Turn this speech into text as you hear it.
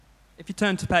If you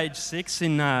turn to page 6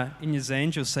 in your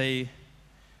zines, you'll see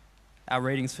our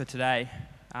readings for today.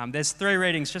 There's 3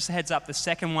 readings, just a heads up. The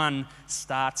second one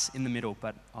starts in the middle,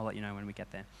 but I'll let you know when we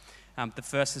get there. The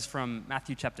first is from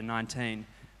Matthew chapter 19,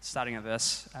 starting at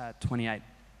verse 28.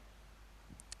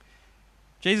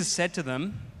 Jesus said to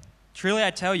them, "Truly I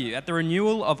tell you, at the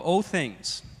renewal of all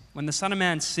things, when the Son of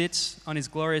Man sits on his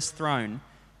glorious throne,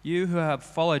 you who have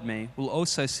followed me will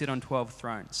also sit on 12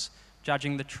 thrones,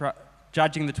 judging the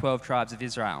 12 tribes of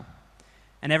Israel.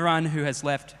 And everyone who has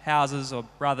left houses or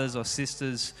brothers or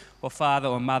sisters or father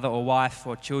or mother or wife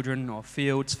or children or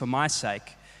fields for my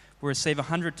sake will receive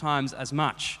 100 times as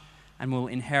much and will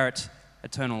inherit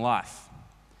eternal life.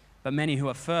 But many who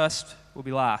are first will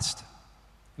be last,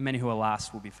 and many who are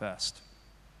last will be first."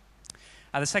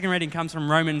 The second reading comes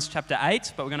from Romans chapter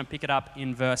 8, but we're going to pick it up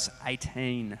in verse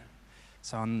 18.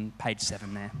 So on page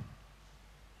 7 there.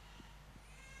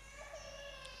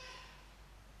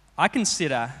 "I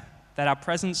consider that our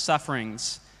present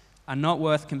sufferings are not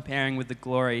worth comparing with the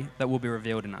glory that will be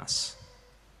revealed in us.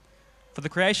 For the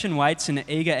creation waits in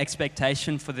eager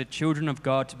expectation for the children of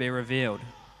God to be revealed.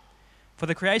 For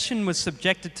the creation was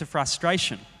subjected to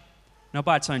frustration, not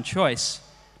by its own choice,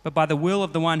 but by the will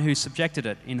of the one who subjected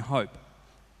it in hope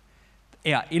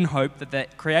that the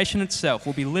creation itself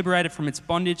will be liberated from its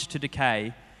bondage to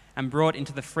decay and brought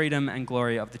into the freedom and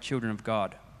glory of the children of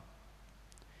God.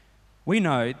 We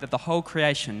know that the whole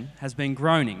creation has been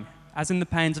groaning, as in the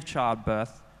pains of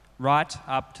childbirth, right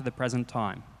up to the present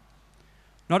time.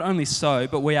 Not only so,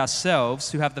 but we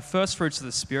ourselves, who have the first fruits of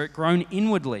the Spirit, groan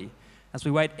inwardly as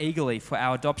we wait eagerly for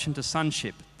our adoption to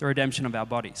sonship, the redemption of our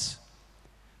bodies.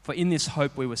 For in this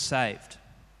hope we were saved.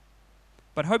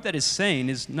 But hope that is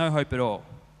seen is no hope at all.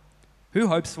 Who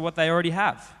hopes for what they already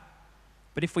have?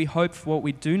 But if we hope for what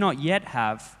we do not yet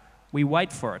have, we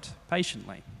wait for it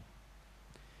patiently.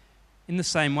 In the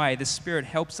same way, the Spirit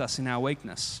helps us in our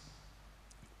weakness.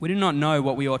 We do not know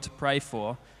what we ought to pray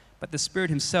for, but the Spirit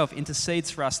himself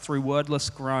intercedes for us through wordless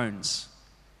groans.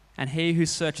 And he who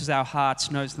searches our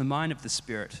hearts knows the mind of the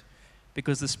Spirit,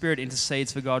 because the Spirit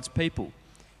intercedes for God's people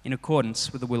in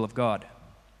accordance with the will of God.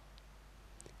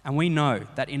 And we know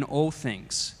that in all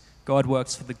things God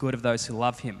works for the good of those who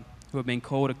love him, who have been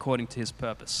called according to his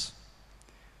purpose.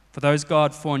 For those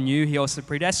God foreknew, he also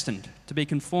predestined to be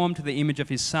conformed to the image of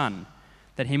his Son,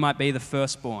 that he might be the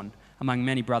firstborn among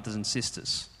many brothers and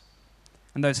sisters.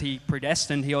 And those he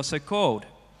predestined, he also called.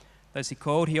 Those he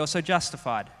called, he also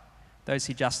justified. Those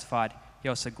he justified, he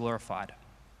also glorified.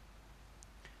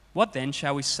 What then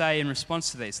shall we say in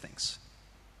response to these things?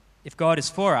 If God is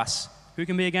for us, who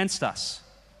can be against us?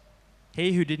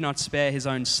 He who did not spare his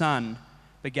own Son,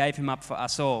 but gave him up for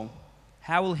us all,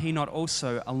 how will he not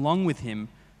also, along with him,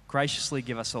 graciously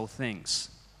give us all things?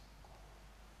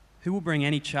 Who will bring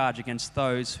any charge against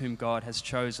those whom God has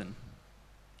chosen?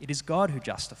 It is God who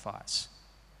justifies.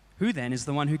 Who then is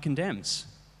the one who condemns?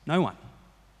 No one.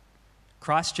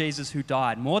 Christ Jesus, who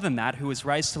died, more than that, who was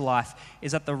raised to life,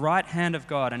 is at the right hand of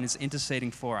God and is interceding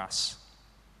for us.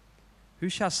 Who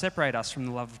shall separate us from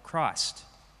the love of Christ?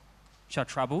 Shall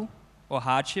trouble, or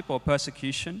hardship, or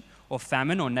persecution, or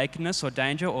famine, or nakedness, or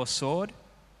danger, or sword?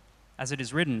 As it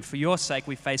is written, for your sake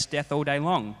we face death all day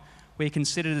long. We are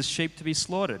considered as sheep to be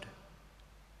slaughtered.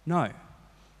 No,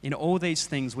 in all these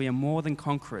things we are more than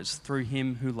conquerors through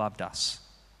him who loved us.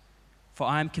 For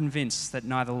I am convinced that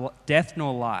neither death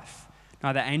nor life,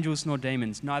 neither angels nor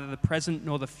demons, neither the present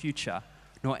nor the future,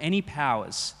 nor any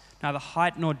powers, neither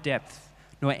height nor depth,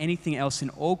 nor anything else in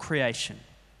all creation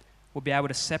will be able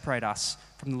to separate us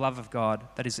from the love of God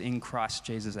that is in Christ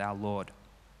Jesus our Lord."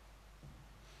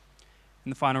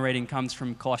 And the final reading comes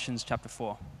from Colossians chapter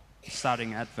 4,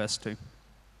 starting at verse 2.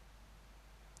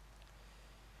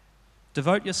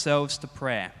 "Devote yourselves to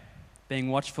prayer, being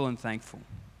watchful and thankful.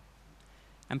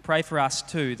 And pray for us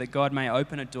too, that God may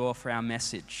open a door for our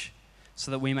message,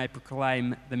 so that we may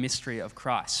proclaim the mystery of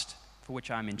Christ, for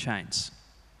which I am in chains.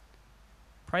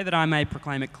 Pray that I may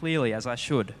proclaim it clearly as I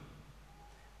should.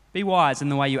 Be wise in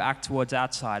the way you act towards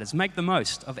outsiders. Make the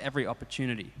most of every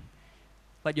opportunity.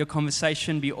 Let your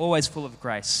conversation be always full of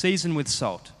grace, seasoned with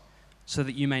salt, so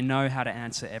that you may know how to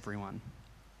answer everyone."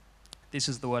 This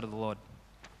is the word of the Lord.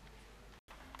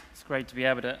 It's great to be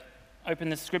able to open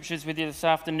the scriptures with you this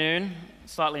afternoon.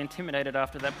 Slightly intimidated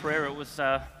after that prayer. It was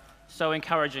so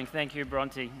encouraging. Thank you,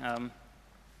 Bronte.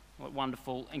 What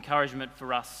wonderful encouragement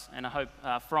for us. And I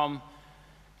hope from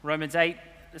Romans 8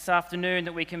 this afternoon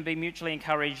that we can be mutually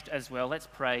encouraged as well. Let's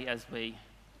pray as we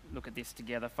look at this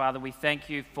together. Father, we thank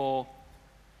you for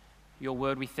your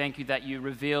word. We thank you that you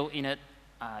reveal in it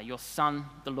your Son,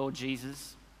 the Lord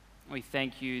Jesus. We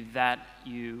thank you that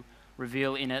you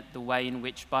reveal in it the way in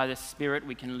which by the Spirit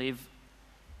we can live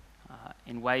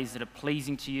in ways that are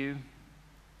pleasing to you,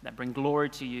 that bring glory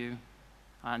to you,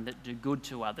 and that do good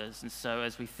to others. And so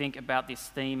as we think about this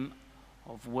theme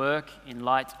of work in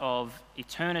light of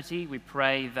eternity, we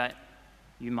pray that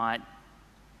you might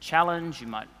challenge, you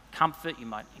might comfort, you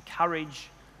might encourage,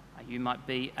 you might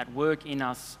be at work in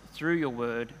us through your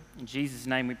word. In Jesus'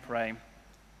 name we pray.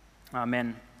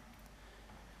 Amen.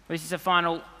 This is a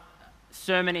final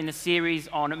sermon in the series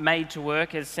on Made to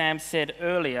Work, as Sam said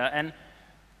earlier, and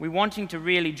we're wanting to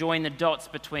really join the dots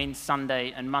between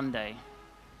Sunday and Monday.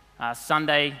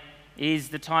 Sunday is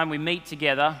the time we meet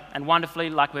together, and wonderfully,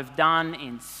 like we've done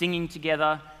in singing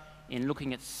together, in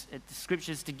looking at the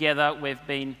scriptures together, we've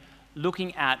been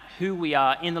looking at who we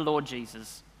are in the Lord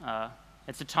Jesus.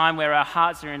 It's a time where our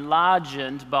hearts are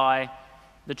enlarged by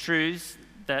the truths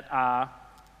that are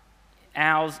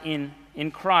ours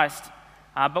in Christ.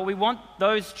 But we want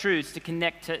those truths to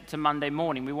connect to Monday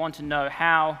morning. We want to know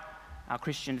how our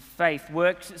Christian faith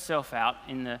works itself out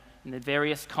in the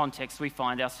various contexts we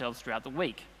find ourselves throughout the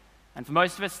week. And for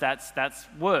most of us, that's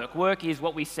work. Work is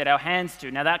what we set our hands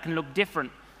to. Now, that can look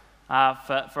different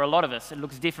for a lot of us. It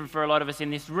looks different for a lot of us in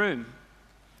this room.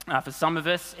 For some of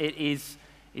us, it's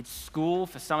school.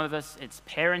 For some of us, it's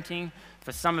parenting.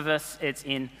 For some of us, it's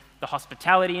in the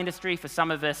hospitality industry. For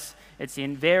some of us, it's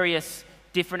in various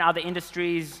different other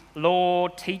industries, law,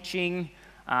 teaching.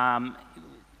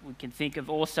 We can think of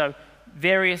also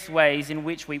various ways in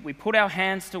which we put our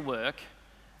hands to work,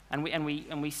 and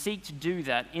we seek to do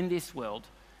that in this world.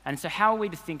 And so how are we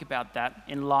to think about that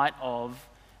in light of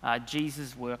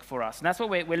Jesus' work for us? And that's what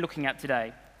we're looking at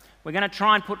today. We're going to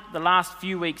try and put the last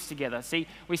few weeks together. See,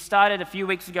 we started a few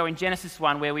weeks ago in Genesis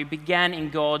 1 where we began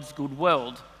in God's good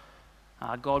world.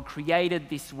 God created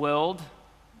this world,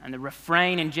 and the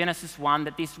refrain in Genesis 1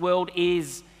 that this world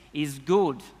is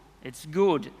good. It's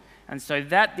good. And so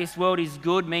that this world is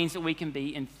good means that we can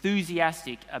be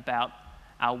enthusiastic about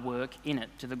our work in it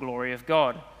to the glory of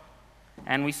God.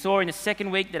 And we saw in the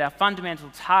second week that our fundamental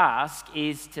task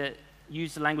is to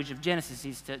use the language of Genesis,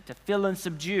 is to fill and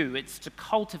subdue. It's to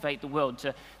cultivate the world,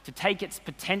 to take its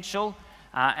potential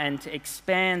and to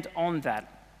expand on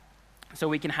that so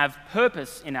we can have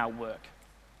purpose in our work.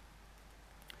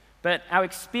 But our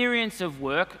experience of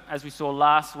work, as we saw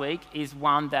last week, is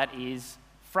one that is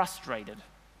frustrated.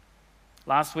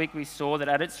 Last week we saw that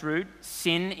at its root,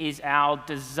 sin is our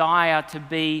desire to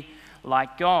be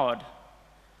like God.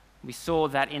 We saw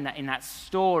that in that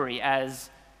story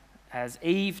as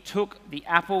Eve took the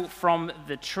apple from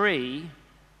the tree.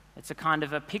 It's a kind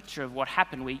of a picture of what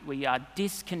happened. We are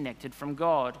disconnected from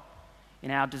God. In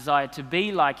our desire to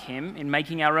be like Him, in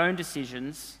making our own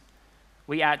decisions,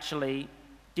 we actually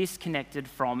disconnected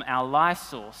from our life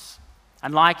source.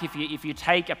 And like if you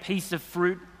take a piece of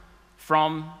fruit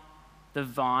from the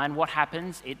vine, what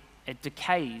happens? It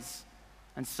decays.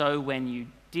 And so when you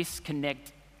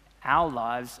disconnect our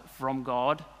lives from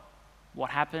God, what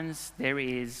happens? There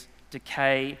is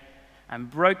decay and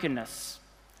brokenness.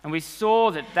 And we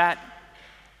saw that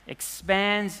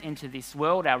expands into this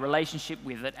world, our relationship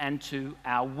with it, and to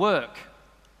our work.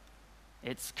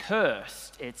 It's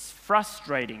cursed, it's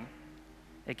frustrating,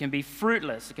 it can be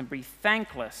fruitless, it can be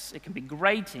thankless, it can be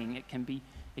grating, it can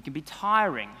be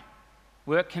tiring.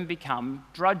 Work can become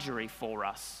drudgery for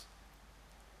us.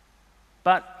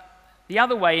 But the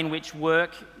other way in which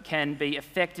work can be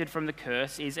affected from the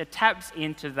curse is it taps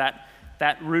into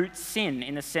that root sin,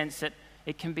 in the sense that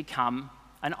it can become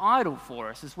an idol for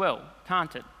us as well,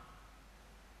 can't it?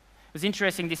 It was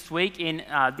interesting this week in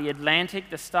The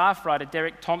Atlantic, the staff writer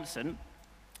Derek Thompson,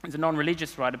 he's a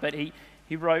non-religious writer, but he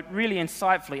wrote really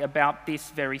insightfully about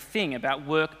this very thing, about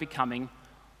work becoming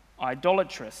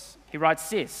idolatrous. He writes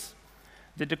this: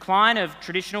 "The decline of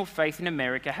traditional faith in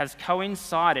America has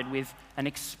coincided with an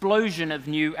explosion of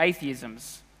new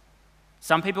atheisms.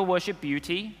 Some people worship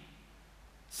beauty,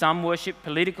 some worship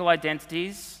political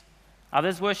identities,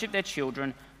 others worship their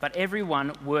children, but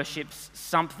everyone worships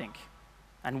something.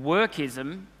 And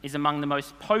workism is among the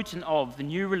most potent of the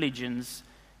new religions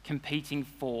competing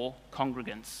for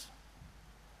congregants."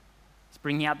 It's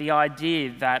bringing out the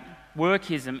idea that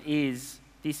workism is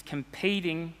this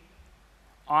competing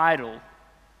idol.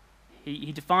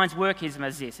 He defines workism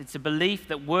as this: it's a belief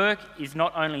that work is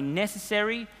not only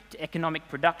necessary to economic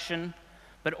production,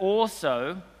 but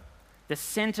also the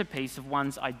centerpiece of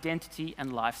one's identity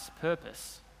and life's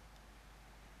purpose.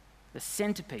 The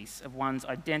centerpiece of one's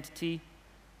identity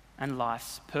and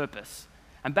life's purpose.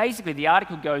 And basically the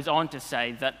article goes on to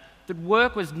say that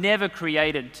work was never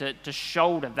created to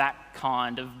shoulder that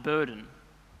kind of burden.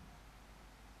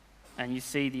 And you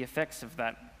see the effects of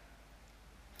that.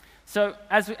 So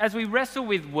as we wrestle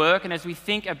with work and as we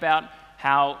think about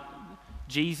how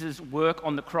Jesus' work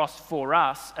on the cross for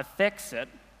us affects it,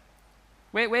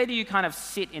 where do you kind of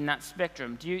sit in that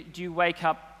spectrum? Do you wake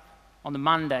up on the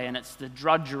Monday and it's the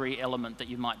drudgery element that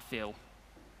you might feel?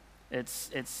 It's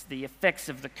the effects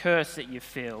of the curse that you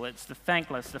feel. It's the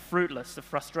thankless, the fruitless, the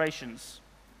frustrations.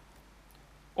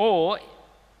 Or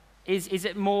is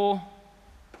it more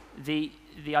the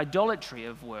idolatry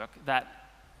of work that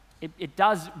it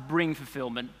does bring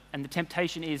fulfillment, and the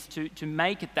temptation is to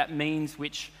make it that means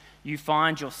which you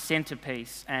find your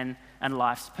centerpiece and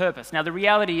life's purpose? Now, the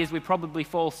reality is we probably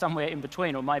fall somewhere in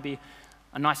between, or maybe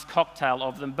a nice cocktail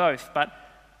of them both. But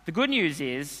the good news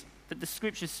is that the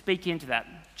scriptures speak into that.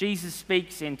 Jesus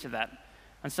speaks into that.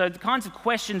 And so the kinds of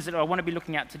questions that I want to be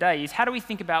looking at today is, how do we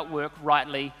think about work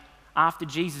rightly after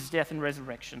Jesus' death and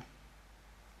resurrection?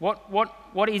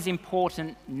 What is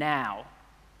important now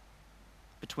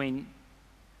between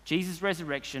Jesus'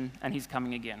 resurrection and his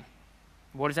coming again?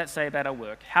 What does that say about our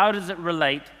work? How does it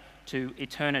relate to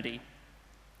eternity?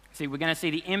 See, we're going to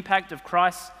see the impact of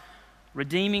Christ's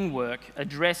redeeming work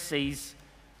address these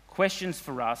questions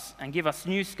for us and give us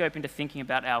new scope into thinking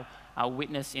about our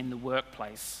witness in the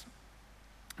workplace.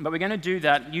 But we're going to do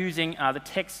that using the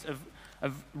text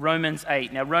of Romans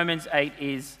 8. Now, Romans 8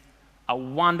 is a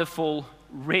wonderful,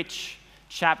 rich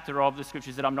chapter of the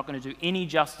scriptures that I'm not going to do any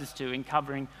justice to in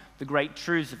covering the great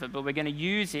truths of it, but we're going to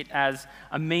use it as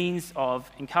a means of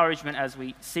encouragement as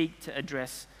we seek to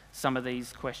address some of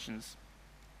these questions.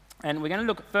 And we're going to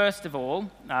look, first of all,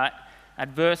 at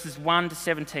verses 1 to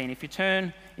 17. If you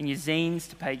turn in your zines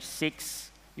to page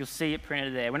 6, you'll see it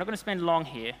printed there. We're not going to spend long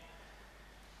here,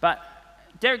 but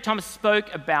Derek Thomas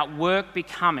spoke about work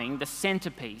becoming the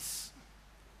centerpiece.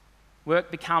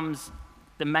 Work becomes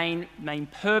the main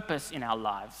purpose in our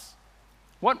lives.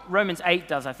 What Romans 8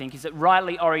 does, I think, is it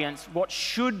rightly orients what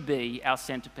should be our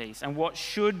centerpiece and what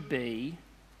should be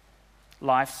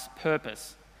life's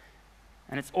purpose.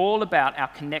 And it's all about our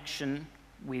connection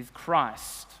with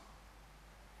Christ.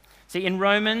 See, in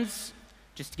Romans,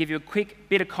 just to give you a quick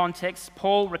bit of context,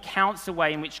 Paul recounts the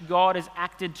way in which God has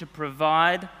acted to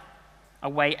provide a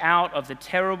way out of the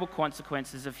terrible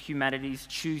consequences of humanity's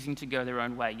choosing to go their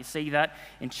own way. You see that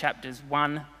in chapters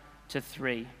 1 to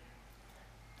 3.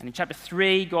 And in chapter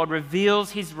 3, God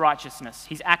reveals his righteousness.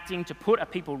 He's acting to put a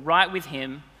people right with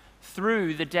him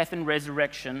through the death and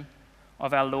resurrection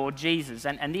of our Lord Jesus.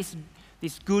 And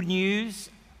this good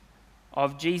news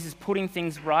of Jesus putting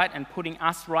things right and putting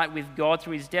us right with God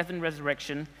through his death and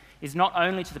resurrection is not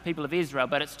only to the people of Israel,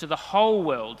 but it's to the whole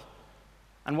world.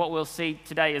 And what we'll see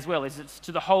today as well is it's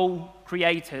to the whole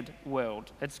created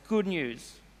world. It's good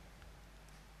news.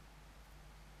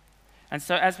 And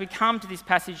so as we come to this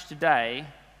passage today,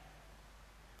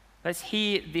 let's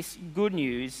hear this good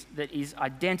news that is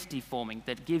identity forming,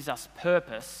 that gives us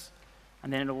purpose,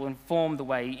 and then it will inform the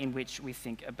way in which we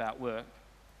think about work.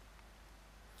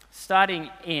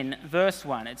 Starting in verse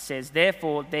 1, it says,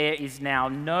 "Therefore there is now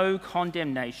no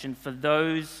condemnation for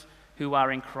those who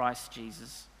are in Christ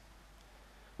Jesus."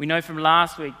 We know from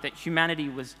last week that humanity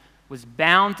was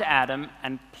bound to Adam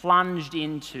and plunged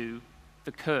into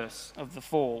the curse of the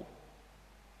fall.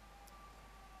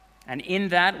 And in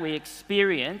that we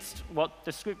experienced what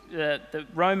the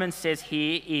Romans says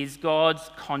here is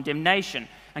God's condemnation.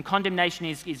 And condemnation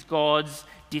is God's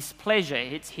displeasure.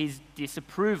 It's his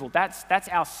disapproval. That's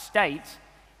our state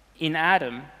in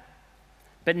Adam.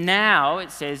 But now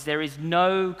it says there is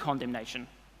no condemnation.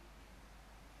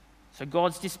 So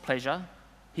God's displeasure,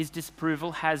 his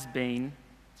disapproval has been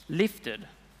lifted.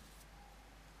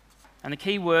 And the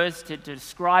key words to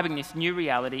describing this new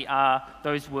reality are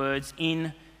those words,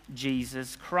 in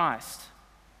Jesus Christ.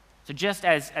 So just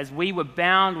as we were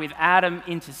bound with Adam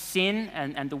into sin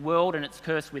and the world and its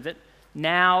curse with it,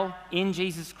 now in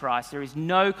Jesus Christ there is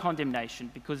no condemnation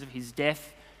because of his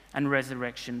death and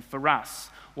resurrection for us.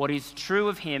 What is true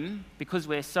of him, because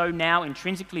we're so now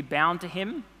intrinsically bound to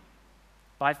him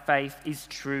by faith, is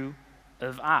true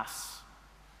of us.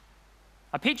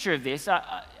 A picture of this,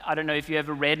 I don't know if you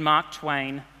ever read, Mark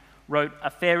Twain wrote a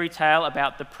fairy tale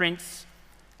about the prince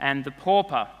and the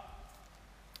pauper.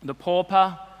 The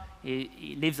pauper,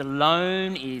 he lives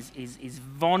alone, is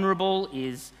vulnerable,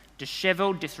 is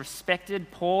disheveled,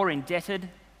 disrespected, poor, indebted.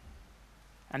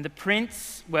 And the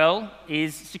prince, well,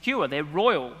 is secure. They're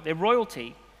royal, they're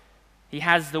royalty. He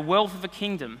has the wealth of a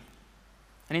kingdom.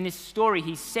 And in this story,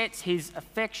 he sets his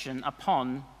affection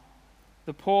upon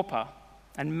the pauper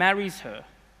and marries her.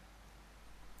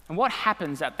 And what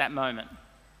happens at that moment?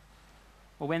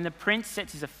 Well, when the prince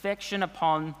sets his affection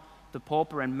upon the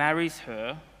pauper and marries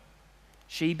her,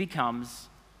 she becomes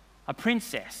a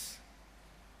princess.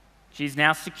 She's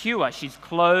now secure. She's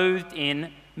clothed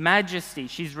in majesty.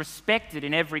 She's respected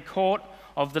in every court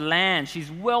of the land.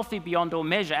 She's wealthy beyond all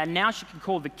measure, and now she can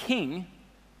call the king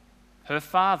her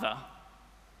father.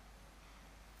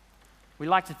 We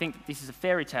like to think that this is a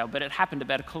fairy tale, but it happened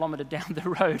about 1 kilometre down the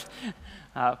road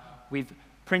with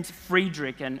Prince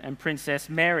Friedrich and Princess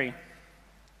Mary.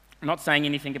 I'm not saying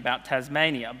anything about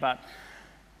Tasmania, but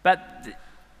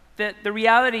the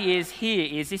reality is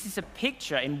this is a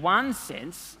picture, in one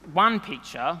sense, one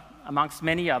picture amongst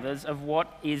many others, of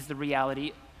what is the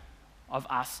reality of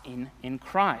us in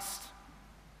Christ.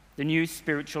 The new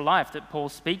spiritual life that Paul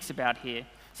speaks about here.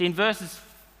 See, in verses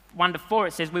 1 to 4,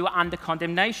 it says we were under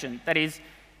condemnation. That is,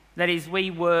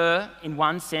 we were, in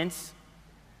one sense,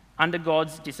 under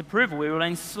God's disapproval. We were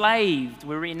enslaved.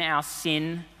 We were in our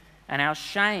sin and our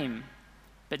shame.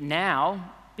 But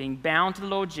now, being bound to the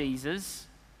Lord Jesus,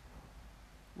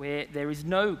 where there is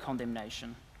no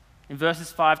condemnation. In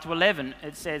verses 5 to 11,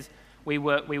 it says we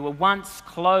were once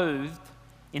clothed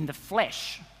in the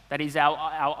flesh. That is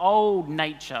our old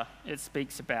nature, it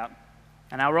speaks about,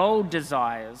 and our old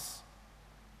desires.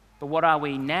 But what are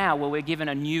we now? Well, we're given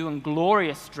a new and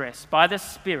glorious dress by the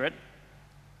Spirit,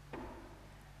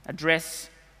 a dress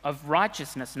of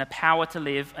righteousness and a power to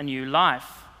live a new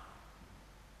life.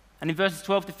 And in verses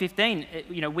 12 to 15,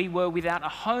 we were without a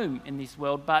home in this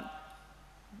world, but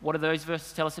what do those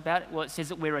verses tell us about it? Well, it says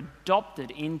that we're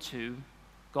adopted into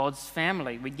God's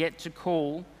family. We get to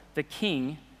call the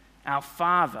King our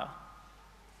Father.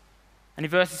 And in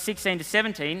verses 16 to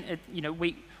 17,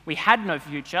 we had no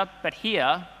future, but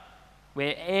here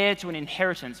we're heir to an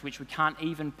inheritance which we can't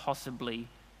even possibly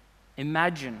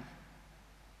imagine.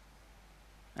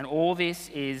 And all this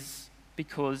is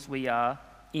because we are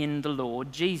in the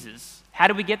Lord Jesus. How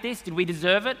did we get this? Did we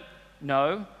deserve it?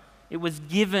 No. It was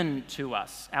given to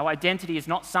us. Our identity is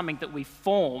not something that we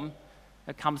form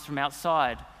that comes from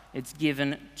outside. It's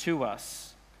given to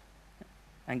us.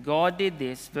 And God did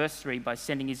this, verse 3, by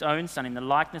sending his own Son in the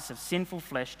likeness of sinful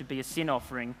flesh to be a sin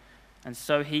offering, and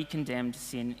so he condemned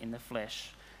sin in the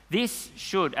flesh. This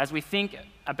should, as we think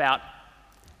about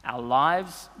our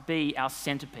lives, be our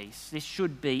centerpiece. This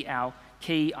should be our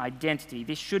key identity.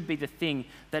 This should be the thing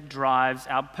that drives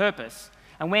our purpose.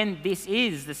 And when this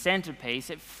is the centerpiece,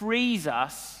 it frees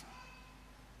us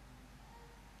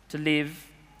to live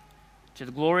to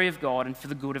the glory of God and for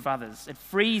the good of others. It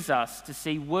frees us to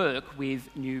see work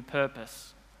with new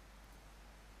purpose.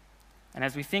 And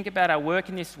as we think about our work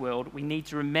in this world, we need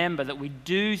to remember that we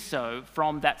do so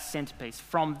from that centerpiece,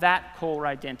 from that core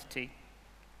identity.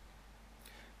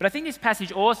 But I think this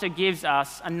passage also gives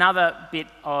us another bit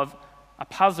of a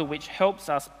puzzle which helps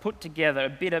us put together a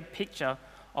better picture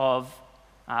of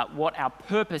what our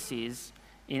purpose is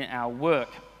in our work.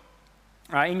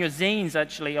 In your zines,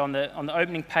 actually, on the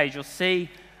opening page, you'll see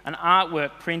an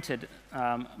artwork printed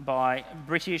by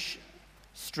British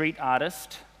street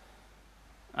artist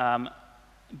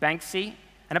Banksy,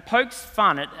 and it pokes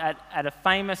fun at a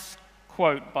famous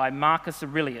quote by Marcus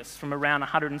Aurelius from around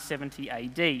 170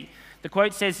 AD. The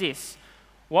quote says this: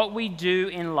 "What we do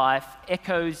in life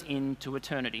echoes into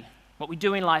eternity." What we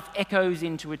do in life echoes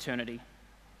into eternity.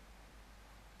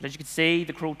 But as you can see,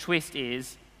 the cruel twist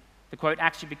is the quote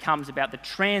actually becomes about the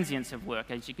transience of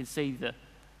work. As you can see,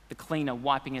 the cleaner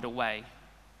wiping it away.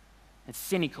 It's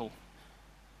cynical.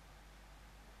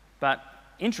 But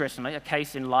interestingly, a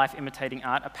case in life imitating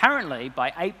art. Apparently,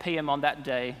 by 8 p.m. on that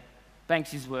day,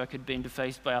 Banksy's work had been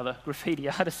defaced by other graffiti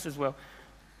artists as well.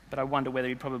 But I wonder whether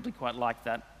he'd probably quite like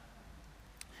that.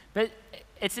 But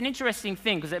it's an interesting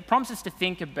thing because it prompts us to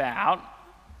think about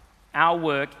our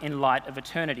work in light of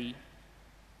eternity.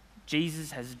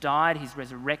 Jesus has died, he's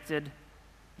resurrected,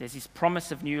 there's this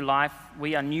promise of new life,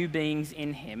 we are new beings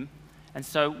in him. And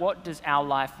so what does our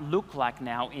life look like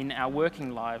now in our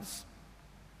working lives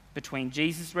between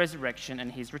Jesus' resurrection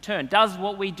and his return? Does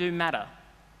what we do matter?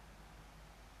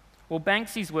 Well,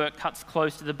 Banksy's work cuts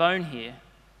close to the bone here.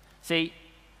 See,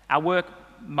 our work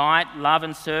might love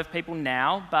and serve people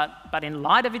now, but in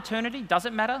light of eternity, does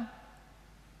it matter?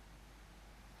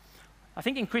 I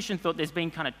think in Christian thought there's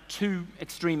been kind of two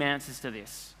extreme answers to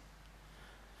this.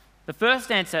 The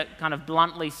first answer kind of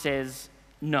bluntly says,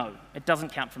 no, it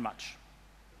doesn't count for much.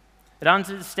 It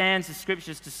understands the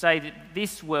scriptures to say that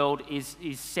this world is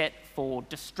set for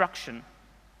destruction.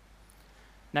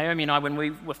 Naomi and I, when we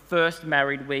were first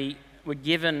married, we were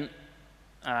given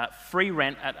free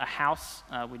rent at a house.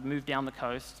 We'd moved down the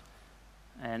coast,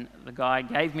 and the guy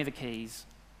gave me the keys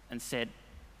and said,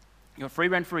 "You're free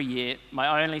rent for a year.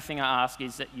 My only thing I ask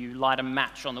is that you light a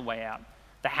match on the way out."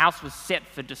 The house was set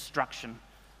for destruction.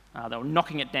 They were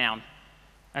knocking it down.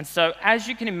 And so, as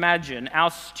you can imagine, our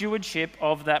stewardship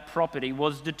of that property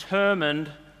was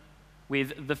determined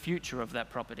with the future of that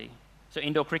property. So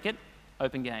indoor cricket,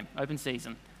 open game, open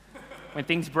season. When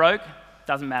things broke,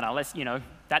 doesn't matter.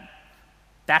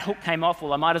 That hook came off,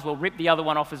 well, I might as well rip the other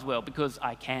one off as well because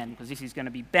I can, because this is going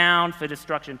to be bound for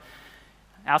destruction.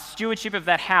 Our stewardship of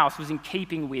that house was in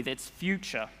keeping with its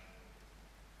future.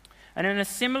 And in a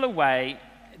similar way,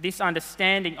 this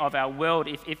understanding of our world,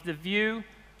 if the view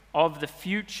of the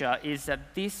future is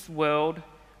that this world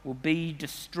will be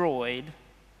destroyed,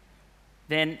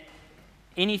 then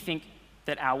anything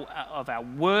that of our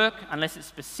work, unless it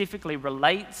specifically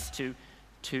relates to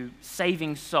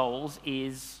saving souls,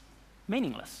 is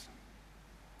meaningless.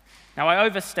 Now, I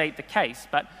overstate the case,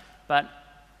 but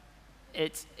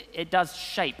it does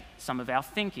shape some of our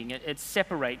thinking. It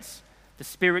separates the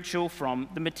spiritual from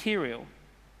the material.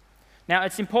 Now,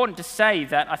 it's important to say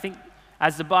that I think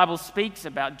as the Bible speaks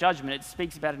about judgment, it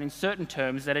speaks about it in certain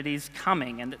terms, that it is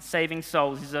coming and that saving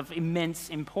souls is of immense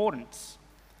importance.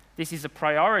 This is a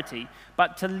priority.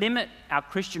 But to limit our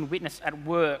Christian witness at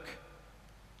work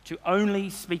to only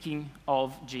speaking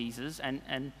of Jesus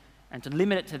and to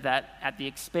limit it to that at the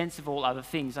expense of all other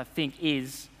things, I think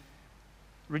is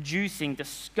reducing the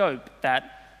scope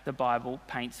that the Bible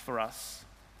paints for us.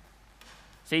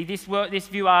 See, this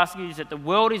view argues that the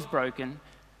world is broken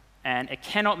and it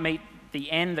cannot meet the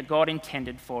end that God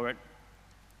intended for it.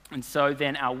 And so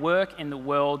then our work in the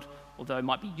world, although it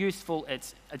might be useful,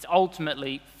 it's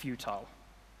ultimately futile.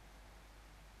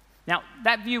 Now,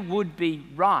 that view would be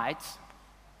right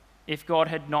if God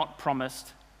had not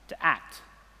promised to act.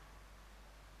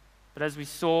 But as we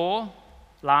saw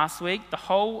last week, the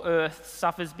whole earth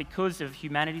suffers because of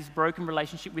humanity's broken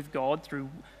relationship with God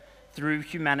through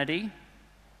humanity.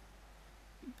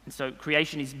 And so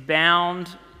creation is bound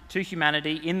to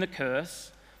humanity in the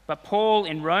curse. But Paul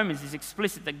in Romans is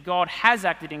explicit that God has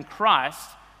acted in Christ,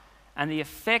 and the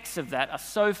effects of that are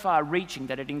so far-reaching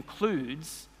that it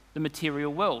includes the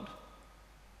material world.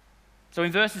 So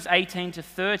in verses 18 to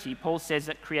 30, Paul says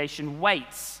that creation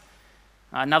waits.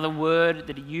 Another word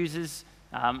that he uses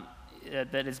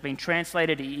that has been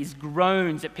translated is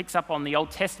groans. It picks up on the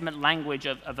Old Testament language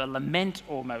of a lament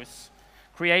almost.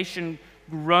 Creation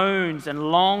groans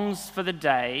and longs for the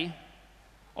day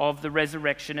of the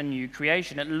resurrection and new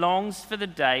creation. It longs for the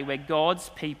day where God's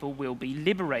people will be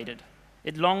liberated.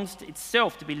 It longs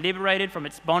itself to be liberated from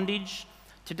its bondage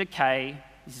to decay,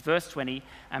 this is verse 20,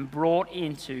 and brought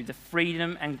into the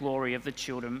freedom and glory of the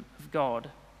children of God.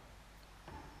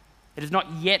 It has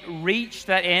not yet reached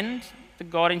that end that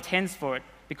God intends for it,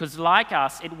 because like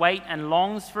us, it waits and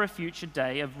longs for a future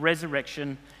day of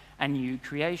resurrection and new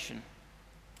creation.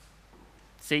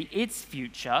 See, its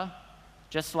future,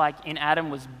 just like in Adam,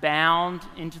 was bound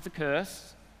into the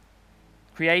curse.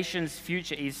 Creation's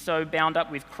future is so bound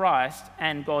up with Christ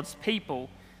and God's people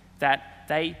that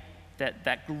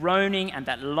that groaning and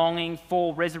that longing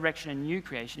for resurrection and new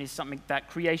creation is something that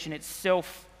creation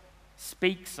itself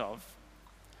speaks of.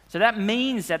 So that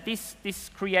means that this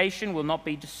creation will not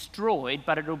be destroyed,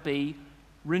 but it'll be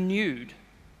renewed.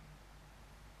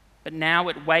 But now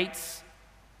it waits,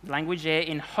 language there,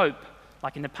 in hope.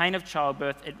 Like in the pain of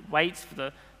childbirth, it waits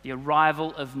for the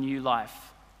arrival of new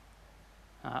life.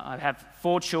 I have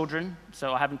 4 children,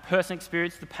 so I haven't personally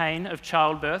experienced the pain of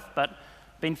childbirth, but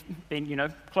been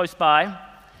close by.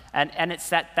 And it's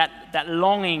that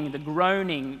longing, the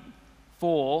groaning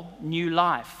for new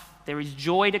life. There is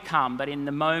joy to come, but in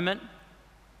the moment,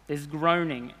 there's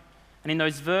groaning. And in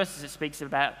those verses, it speaks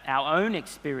about our own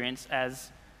experience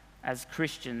as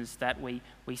Christians, that we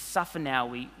suffer now,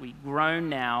 we groan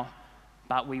now,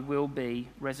 but we will be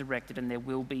resurrected and there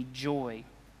will be joy.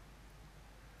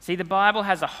 See, the Bible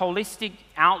has a holistic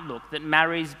outlook that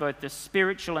marries both the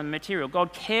spiritual and material.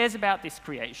 God cares about this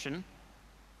creation,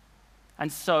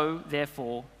 and so,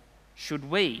 therefore, should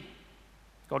we.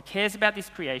 God cares about this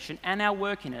creation and our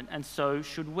work in it, and so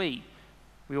should we.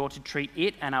 We ought to treat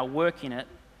it and our work in it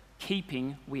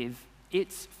keeping with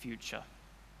its future.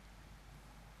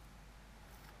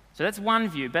 So that's one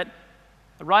view, but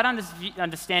a right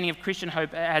understanding of Christian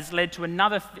hope has led to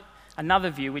another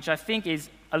view, which I think is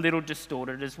a little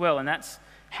distorted as well, and that's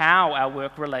how our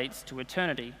work relates to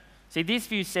eternity. See, this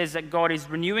view says that God is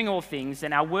renewing all things,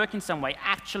 and our work in some way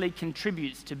actually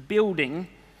contributes to building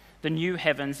the new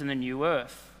heavens and the new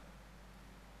earth.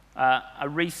 A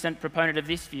recent proponent of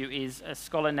this view is a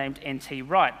scholar named N.T.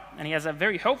 Wright, and he has a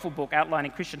very helpful book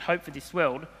outlining Christian hope for this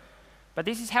world, but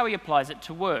this is how he applies it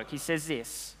to work. He says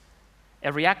this: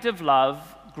 every act of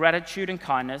love, gratitude and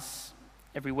kindness,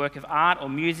 every work of art or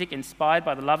music inspired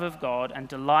by the love of God and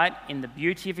delight in the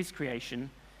beauty of his creation,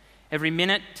 Every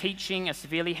minute teaching a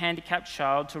severely handicapped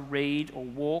child to read or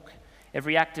walk,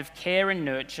 every act of care and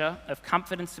nurture, of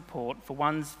comfort and support for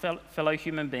one's fellow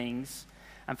human beings,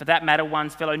 and for that matter,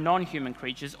 one's fellow non-human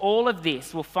creatures, all of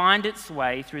this will find its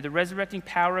way through the resurrecting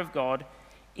power of God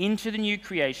into the new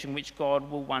creation which God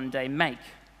will one day make.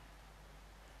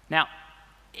 Now,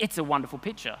 it's a wonderful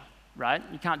picture, right?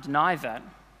 You can't deny that.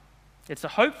 It's a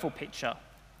hopeful picture.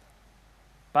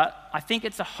 But I think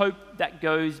it's a hope that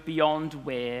goes beyond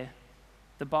where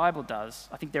the Bible does.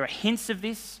 I think there are hints of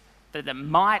this that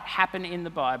might happen in the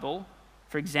Bible.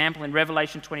 For example, in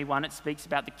Revelation 21, it speaks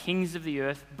about the kings of the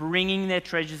earth bringing their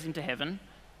treasures into heaven.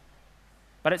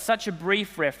 But it's such a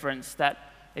brief reference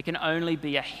that it can only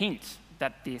be a hint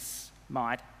that this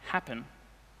might happen.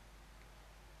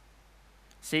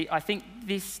 See, I think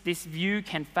this view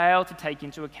can fail to take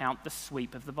into account the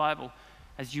sweep of the Bible.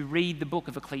 As you read the book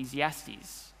of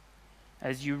Ecclesiastes,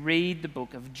 as you read the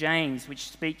book of James, which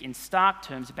speak in stark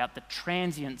terms about the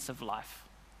transience of life,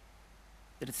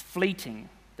 that it's fleeting,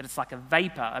 that it's like a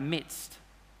vapor, a mist.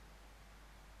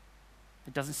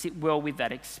 It doesn't sit well with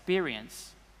that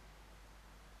experience.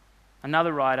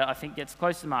 Another writer, I think, gets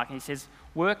close to the mark, and he says,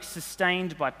 work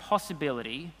sustained by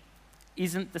possibility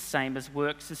isn't the same as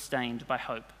work sustained by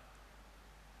hope.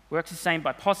 Work sustained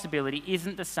by possibility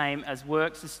isn't the same as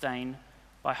work sustained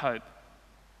by hope.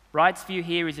 Wright's view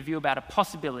here is a view about a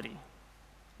possibility.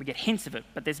 We get hints of it,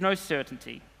 but there's no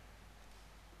certainty.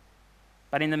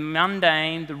 But in the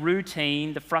mundane, the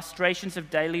routine, the frustrations of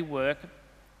daily work,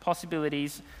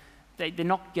 possibilities, they're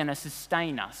not going to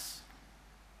sustain us.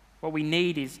 What we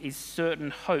need is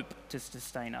certain hope to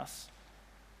sustain us.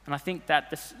 And I think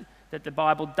that the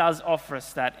Bible does offer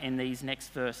us that in these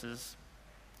next verses,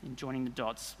 in joining the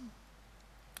dots.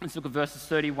 Let's look at verses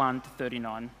 31 to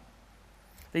 39.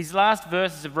 These last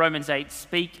verses of Romans 8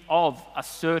 speak of a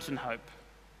certain hope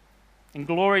in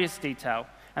glorious detail.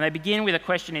 And they begin with a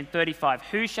question in 35.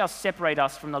 Who shall separate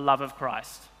us from the love of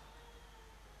Christ?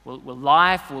 Will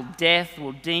life, will death,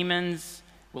 will demons,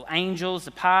 will angels,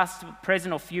 the past,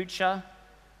 present, or future?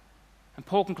 And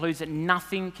Paul concludes that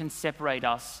nothing can separate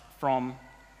us from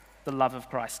the love of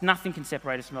Christ. Nothing can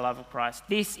separate us from the love of Christ.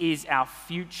 This is our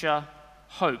future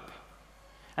hope.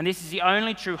 And this is the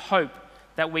only true hope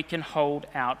that we can hold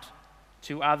out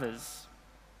to others.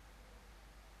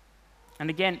 And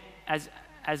again,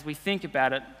 as we think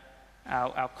about it,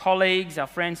 our colleagues, our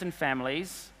friends and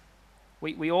families,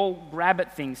 we all grab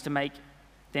at things to make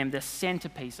them the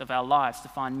centerpiece of our lives, to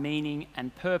find meaning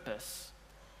and purpose.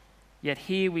 Yet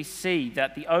here we see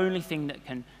that the only thing that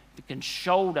can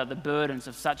shoulder the burdens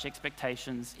of such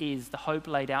expectations is the hope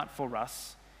laid out for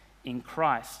us in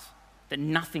Christ, that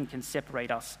nothing can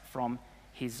separate us from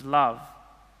his love.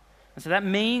 And so that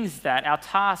means that our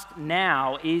task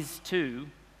now is to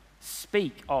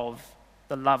speak of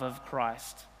the love of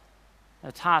Christ.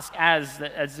 The task, as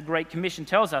the Great Commission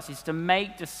tells us, is to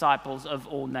make disciples of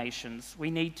all nations.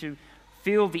 We need to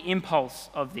feel the impulse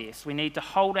of this. We need to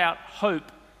hold out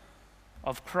hope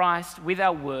of Christ with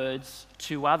our words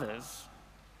to others.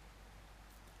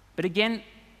 But again,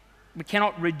 we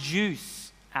cannot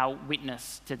reduce our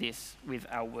witness to this with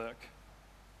our work.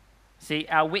 See,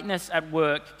 our witness at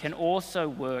work can also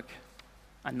work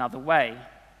another way.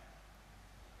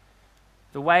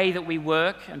 The way that we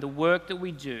work and the work that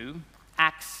we do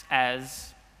acts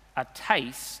as a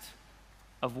taste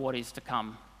of what is to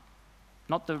come.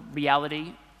 Not the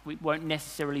reality, we won't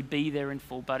necessarily be there in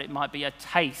full, but it might be a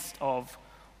taste of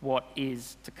what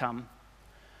is to come.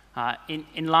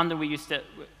 In London, we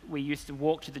used to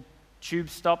walk to the tube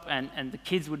stop, and the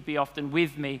kids would be often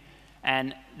with me,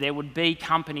 and there would be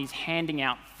companies handing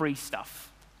out free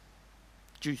stuff.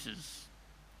 Juices,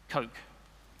 Coke,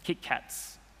 Kit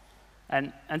Kats.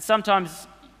 And sometimes,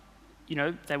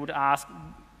 they would ask,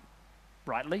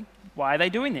 rightly, why are they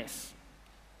doing this?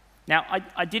 Now,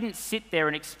 I didn't sit there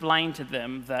and explain to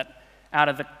them that out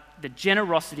of the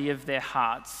generosity of their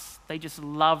hearts, they just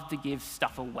love to give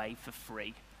stuff away for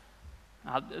free.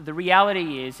 The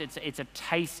reality is it's a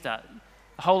taster.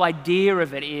 The whole idea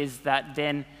of it is that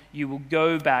then you will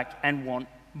go back and want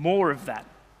more of that.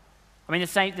 I mean,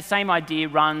 the same idea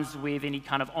runs with any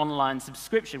kind of online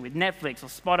subscription, with Netflix or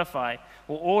Spotify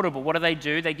or Audible. What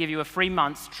do? They give you a free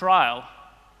month's trial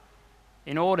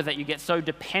in order that you get so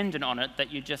dependent on it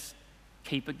that you just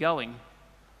keep it going.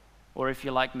 Or if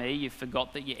you're like me, you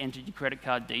forgot that you entered your credit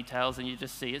card details and you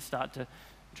just see it start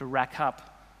to rack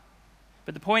up.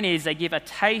 But the point is, they give a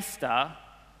taster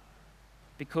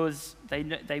because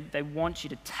they want you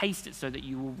to taste it so that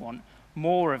you will want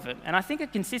more of it. And I think a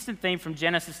consistent theme from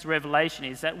Genesis to Revelation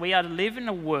is that we are to live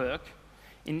and work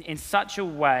in such a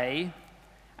way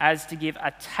as to give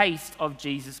a taste of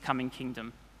Jesus' coming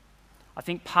kingdom. I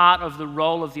think part of the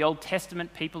role of the Old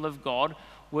Testament people of God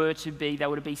they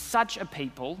were to be such a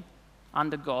people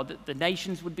under God that the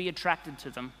nations would be attracted to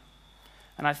them.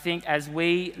 And I think as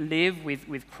we live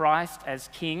with Christ as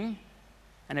King,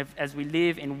 and as we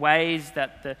live in ways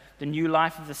that the new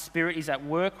life of the Spirit is at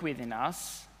work within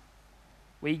us,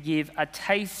 we give a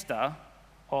taster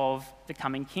of the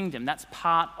coming kingdom. That's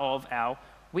part of our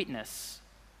witness.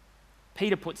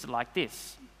 Peter puts it like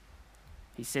this.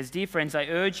 He says, "Dear friends, I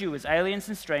urge you as aliens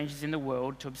and strangers in the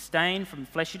world to abstain from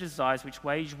fleshly desires which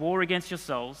wage war against your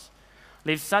souls.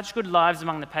 Live such good lives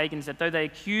among the pagans that though they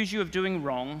accuse you of doing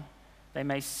wrong, they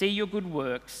may see your good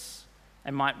works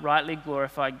and might rightly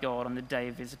glorify God on the day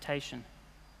of visitation."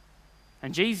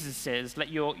 And Jesus says, "Let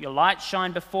your light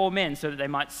shine before men so that they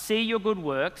might see your good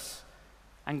works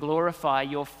and glorify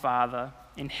your Father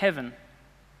in heaven."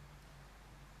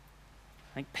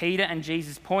 I think Peter and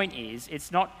Jesus' point is,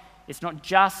 it's not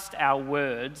just our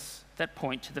words that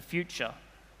point to the future.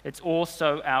 It's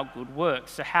also our good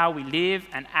works. So how we live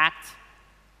and act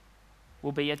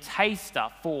will be a taster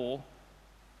for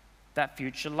that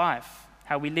future life.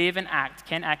 How we live and act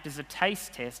can act as a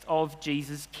taste test of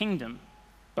Jesus' kingdom,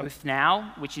 both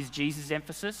now, which is Jesus'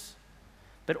 emphasis,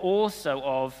 but also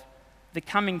of the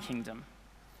coming kingdom.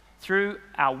 Through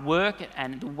our work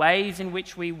and the ways in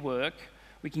which we work,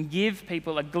 we can give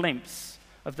people a glimpse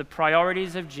of the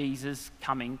priorities of Jesus'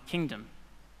 coming kingdom.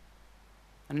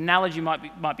 An analogy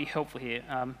might be helpful here.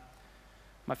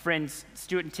 My friends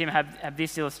Stuart and Tim have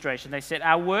this illustration. They said,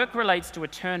 our work relates to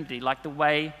eternity like the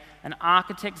way an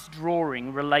architect's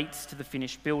drawing relates to the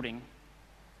finished building.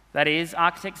 That is,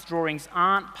 architect's drawings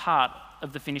aren't part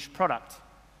of the finished product.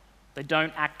 They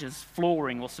don't act as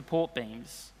flooring or support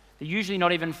beams. They're usually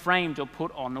not even framed or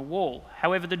put on the wall.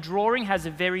 However, the drawing has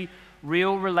a very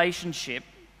real relationship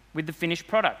with the finished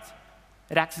product.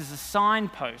 It acts as a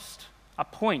signpost, a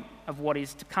point of what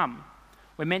is to come.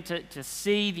 We're meant to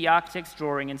see the architect's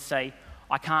drawing and say,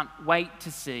 I can't wait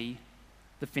to see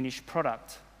the finished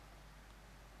product.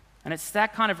 And it's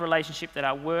that kind of relationship that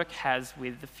our work has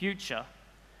with the future.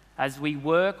 As we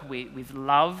work with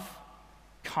love,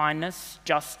 kindness,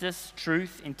 justice,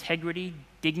 truth, integrity,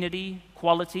 dignity,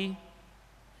 quality,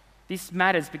 this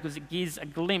matters because it gives a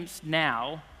glimpse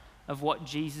now of what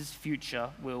Jesus' future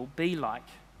will be like.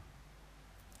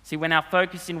 See, when our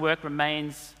focus in work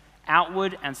remains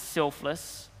outward and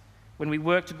selfless, when we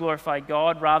work to glorify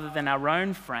God rather than our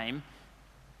own frame,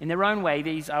 in their own way,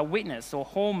 these are witness or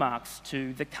hallmarks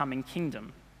to the coming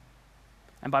kingdom.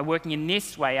 And by working in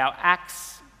this way, our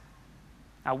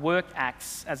work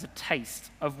acts as a taste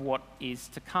of what is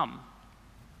to come.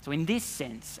 So in this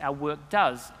sense, our work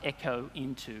does echo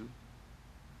into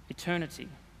eternity.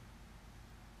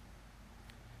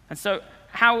 And so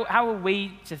how are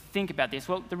we to think about this?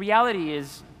 Well, the reality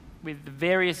is, with the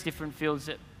various different fields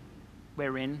that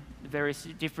we're in, the various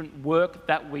different work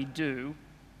that we do,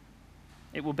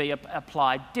 it will be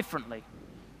applied differently.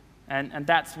 And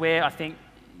that's where I think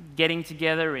getting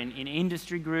together in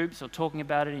industry groups or talking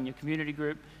about it in your community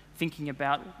group, thinking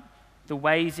about the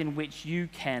ways in which you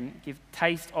can give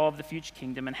taste of the future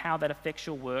kingdom and how that affects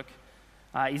your work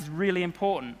is really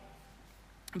important.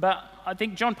 But I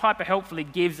think John Piper helpfully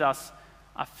gives us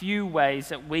a few ways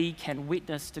that we can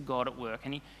witness to God at work.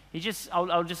 And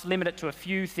I'll just limit it to a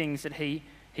few things that he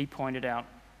pointed out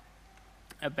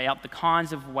about the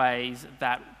kinds of ways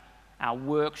that our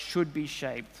work should be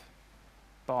shaped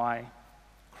by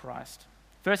Christ.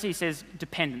 Firstly, he says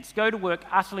dependence. Go to work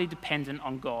utterly dependent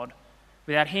on God.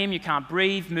 Without him, you can't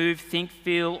breathe, move, think,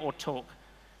 feel, or talk.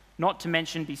 Not to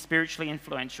mention be spiritually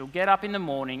influential. Get up in the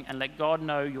morning and let God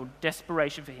know your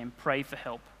desperation for him. Pray for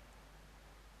help.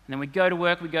 And then we go to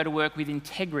work with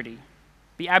integrity.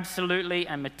 Be absolutely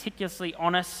and meticulously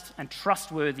honest and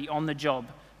trustworthy on the job.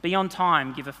 Be on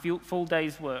time, give a full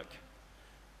day's work.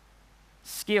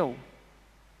 Skill.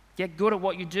 Get good at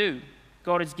what you do.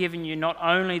 God has given you not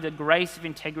only the grace of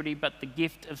integrity, but the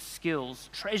gift of skills.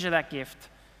 Treasure that gift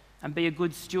and be a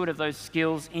good steward of those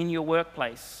skills in your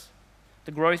workplace.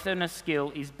 The growth in a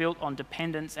skill is built on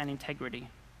dependence and integrity.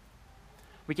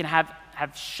 We can have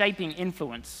shaping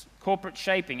influence, corporate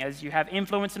shaping, as you have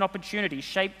influence and opportunity,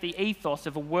 shape the ethos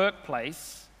of a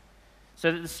workplace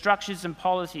so that the structures and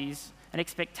policies and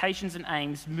expectations and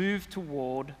aims move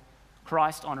toward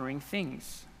Christ-honoring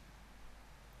things.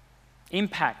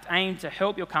 Impact, aim to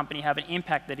help your company have an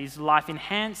impact that is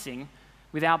life-enhancing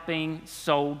without being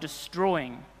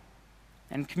soul-destroying.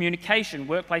 And communication,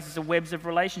 workplaces are webs of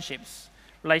relationships.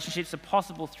 Relationships are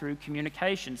possible through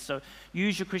communication. So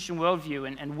use your Christian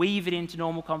worldview and weave it into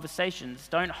normal conversations.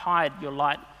 Don't hide your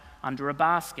light under a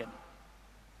basket.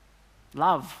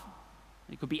 Love.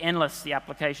 It could be endless, the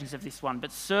applications of this one.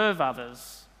 But serve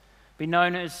others. Be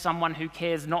known as someone who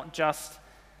cares not just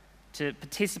to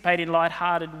participate in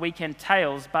light-hearted weekend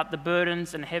tales, but the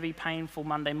burdens and heavy, painful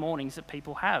Monday mornings that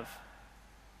people have.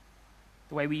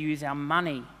 The way we use our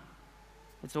money.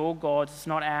 It's all God's, it's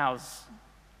not ours.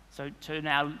 So turn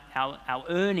our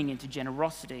earning into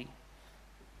generosity.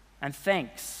 And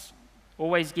thanks.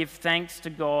 Always give thanks to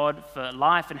God for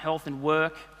life and health and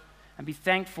work. And be a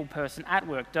thankful person at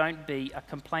work. Don't be a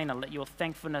complainer. Let your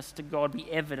thankfulness to God be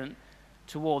evident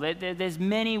to all. There's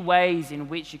many ways in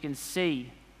which you can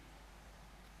see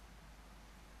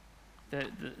the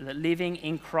living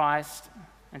in Christ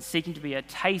and seeking to be a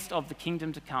taste of the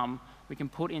kingdom to come, we can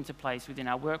put into place within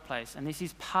our workplace. And this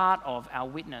is part of our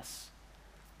witness.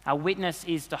 Our witness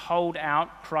is to hold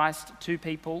out Christ to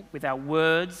people with our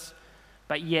words,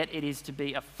 but yet it is to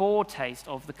be a foretaste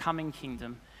of the coming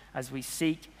kingdom as we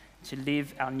seek to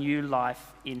live our new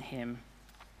life in him.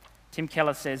 Tim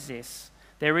Keller says this: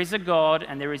 there is a God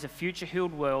and there is a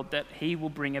future-healed world that he will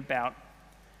bring about,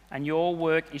 and your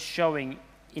work is showing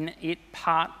in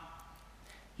part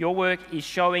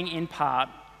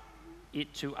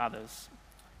it to others.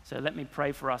 So let me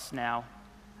pray for us now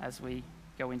as we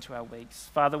go into our weeks.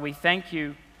 Father, we thank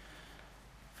you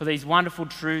for these wonderful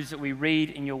truths that we read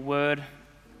in your word.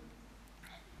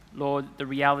 Lord, the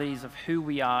realities of who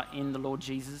we are in the Lord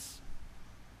Jesus.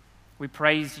 We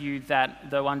praise you that,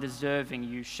 though undeserving,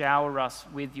 you shower us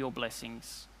with your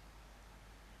blessings.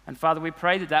 And Father, we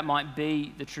pray that that might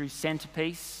be the true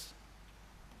centerpiece,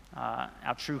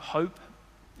 our true hope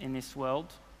in this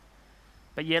world.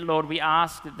 But yet, Lord, we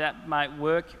ask that that might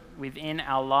work within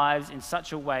our lives in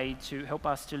such a way to help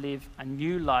us to live a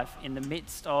new life in the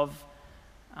midst of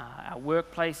our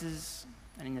workplaces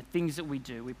and in the things that we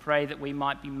do. We pray that we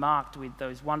might be marked with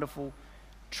those wonderful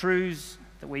truths,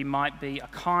 that we might be a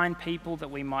kind people, that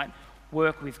we might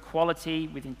work with quality,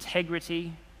 with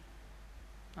integrity.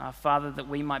 Father, that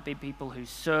we might be people who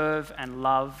serve and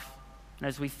love. And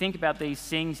as we think about these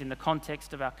things in the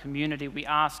context of our community, we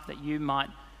ask that you might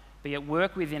be at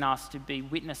work within us to be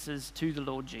witnesses to the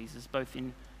Lord Jesus, both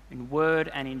in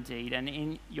word and in deed. And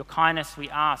in your kindness, we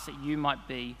ask that you might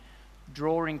be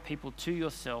drawing people to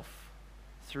yourself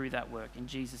through that work. In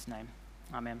Jesus' name,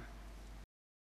 amen.